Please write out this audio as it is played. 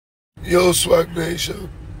Yo, Swag Nation,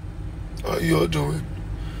 how you doing?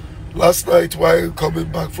 Last night, while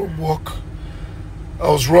coming back from work, I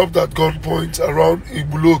was robbed at gunpoint around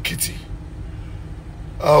Ubulu-Okiti.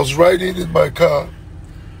 I was riding in my car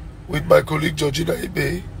with my colleague Georgina,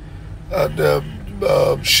 Ibeh,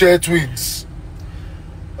 and share twins,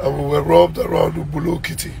 and we were robbed around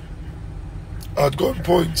Ubulu-Okiti at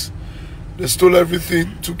gunpoint. They stole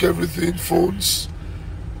everything, took everything, phones,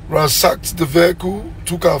 ransacked the vehicle,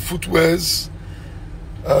 took our footwears,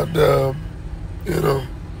 and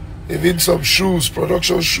even some shoes,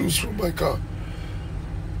 production shoes from my car.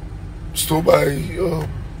 Stole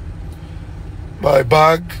my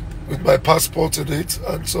bag with my passport in it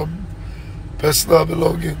and some personal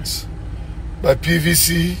belongings, my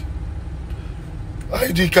PVC,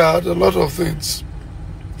 ID card, a lot of things.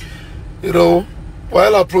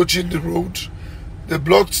 While approaching the road,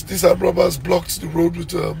 these armed robbers blocked the road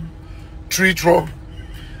with tree trunk.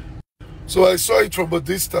 So I saw it from a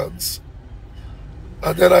distance,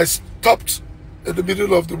 and then I stopped in the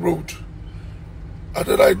middle of the road. And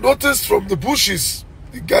then I noticed from the bushes,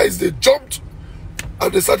 the guys, they jumped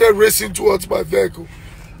and they started racing towards my vehicle.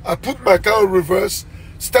 I put my car in reverse,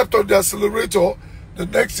 stepped on the accelerator. The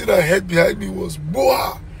next thing I heard behind me was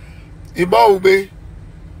Boa. Imaume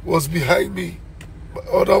was behind me,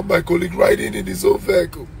 one of my colleagues riding in his own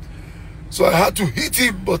vehicle. So I had to hit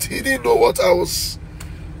him, but he didn't know what I was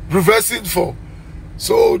reversing for.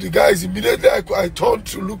 So the guys, immediately I turned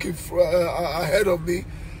to look ahead of me.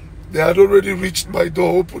 They had already reached my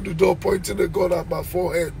door, opened the door, pointing a gun at my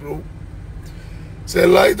forehead, bro. Said,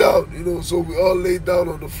 lie down, so we all laid down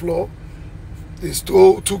on the floor. They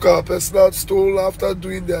took our personal, stole after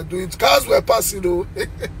doing their doings. Cars were passing,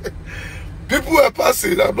 People were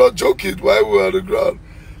passing, I'm not joking, while we were on the ground.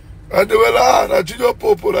 And they were like, na junior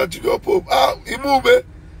pope, Imume,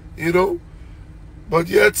 But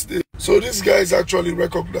yet, so these guys actually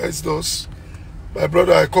recognized us. My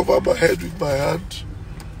brother, I covered my head with my hand,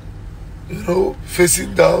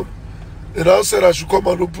 facing down. They now said I should come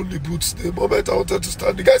and open the boot. The moment I wanted to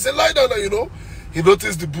stand, the guy said, lie down, he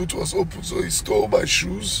noticed the boot was open, so he stole my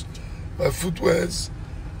shoes, my footwears.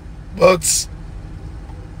 But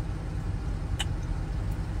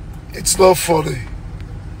it's not funny.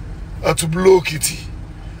 At Ubulu-Okiti.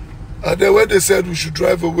 And then when they said we should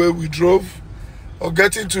drive away, we drove. On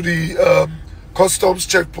getting to the customs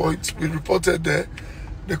checkpoint, we reported there.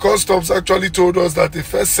 The customs actually told us that the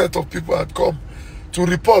first set of people had come to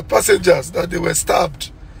report passengers that they were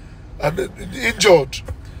stabbed and injured.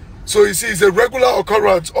 So you see, it's a regular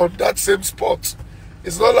occurrence on that same spot.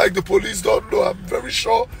 It's not like the police don't know. I'm very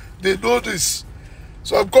sure they know this.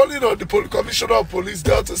 So I'm calling on the Commissioner of Police,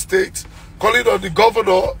 Delta State, calling on the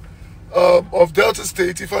Governor of Delta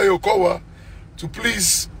State, Ifeanyi Okowa, to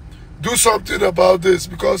please do something about this,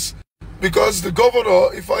 because the Governor,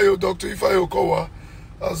 Dr. Ifeanyi Okowa,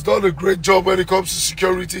 has done a great job when it comes to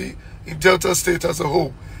security in Delta State as a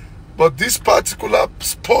whole. But this particular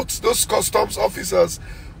spot, those customs officers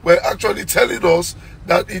were actually telling us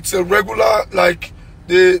that it's a regular,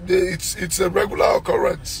 it's a regular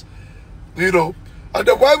occurrence, And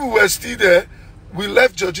then while we were still there, we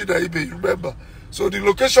left Georgina, Ibeh, remember? So the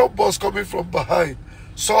location boss coming from behind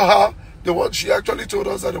saw her. She actually told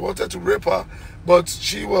us that they wanted to rape her, but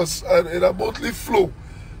she was in a monthly flow.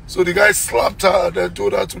 So the guy slapped her and then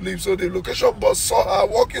told her to leave. So the location boss saw her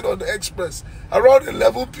walking on the express around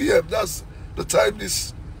 11 p.m. That's the time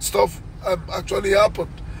this stuff actually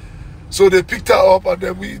happened. So they picked her up, and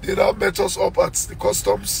then they now met us up at the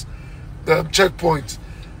customs checkpoint.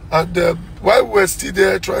 And while we were still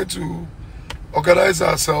there trying to organize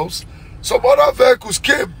ourselves, some other vehicles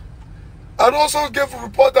came and also gave a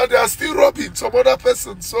report that they are still robbing some other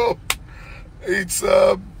person. So it's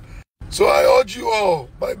so I urge you all,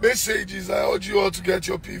 my message is I urge you all to get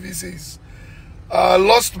your PVCs. I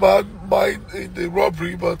lost mine in the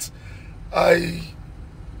robbery, but I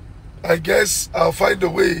guess I'll find a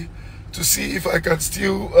way to see if I can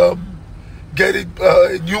still get it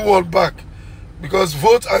a new one back, because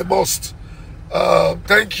vote I must.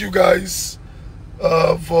 Thank you guys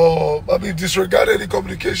for disregard any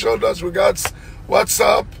communication as regards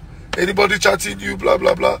WhatsApp, anybody chatting you, blah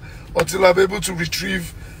blah blah, until I'm able to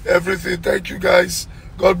retrieve everything. Thank you guys.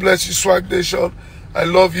 God bless you, Swag Nation. I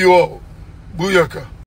love you all. Booyaka.